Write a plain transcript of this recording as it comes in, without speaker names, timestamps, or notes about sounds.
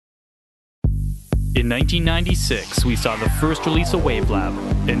In 1996, we saw the first release of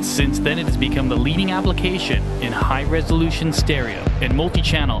WaveLab, and since then it has become the leading application in high-resolution stereo and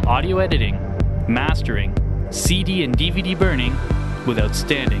multi-channel audio editing, mastering, CD and DVD burning with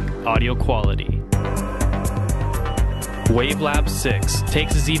outstanding audio quality. WaveLab 6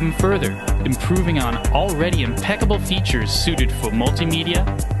 takes us even further, improving on already impeccable features suited for multimedia,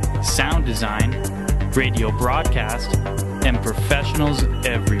 sound design, radio broadcast, and professionals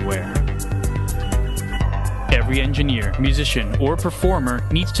everywhere. Every engineer, musician, or performer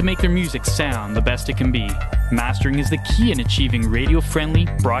needs to make their music sound the best it can be. Mastering is the key in achieving radio-friendly,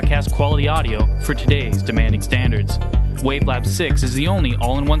 broadcast-quality audio for today's demanding standards. WaveLab 6 is the only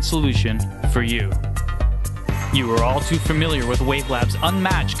all-in-one solution for you. You are all too familiar with WaveLab's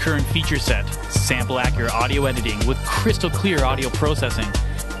unmatched current feature set, sample-accurate audio editing with crystal-clear audio processing,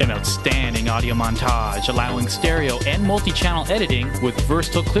 an outstanding audio montage allowing stereo and multi-channel editing with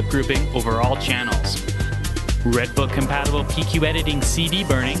versatile clip grouping over all channels. Redbook-compatible PQ editing CD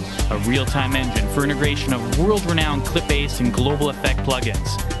burning, a real-time engine for integration of world-renowned clip-based and global effect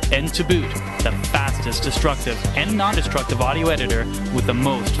plugins, and to boot, the fastest destructive and non-destructive audio editor with the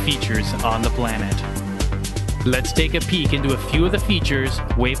most features on the planet. Let's take a peek into a few of the features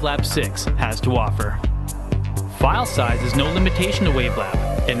WaveLab 6 has to offer. File size is no limitation to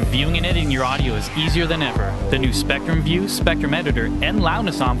WaveLab, and viewing and editing your audio is easier than ever. The new Spectrum View, Spectrum Editor, and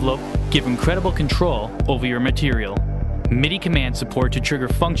Loudness Envelope give incredible control over your material. MIDI command support to trigger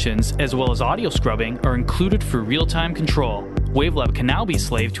functions as well as audio scrubbing are included for real-time control. WaveLab can now be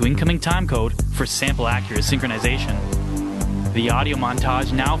slave to incoming timecode for sample-accurate synchronization. The audio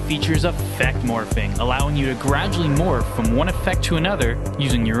montage now features effect morphing, allowing you to gradually morph from one effect to another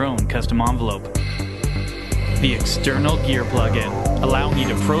using your own custom envelope. The external gear plugin, allowing you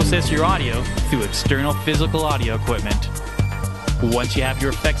to process your audio through external physical audio equipment. Once you have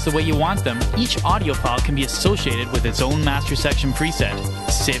your effects the way you want them, each audio file can be associated with its own master section preset,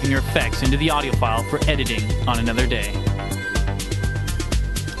 saving your effects into the audio file for editing on another day.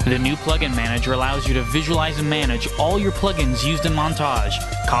 The new plugin manager allows you to visualize and manage all your plugins used in montage,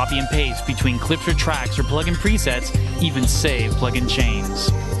 copy and paste between clips or tracks or plugin presets, even save plugin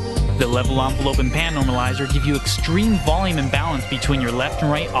chains. The level envelope and pan normalizer give you extreme volume and balance between your left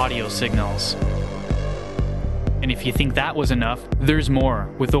and right audio signals. And if you think that was enough, there's more.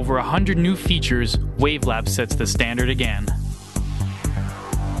 With over 100 new features, WaveLab sets the standard again.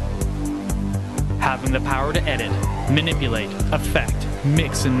 Having the power to edit, manipulate, affect,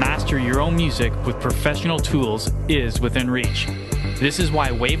 mix and master your own music with professional tools is within reach. This is why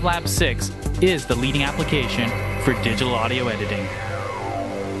WaveLab 6 is the leading application for digital audio editing.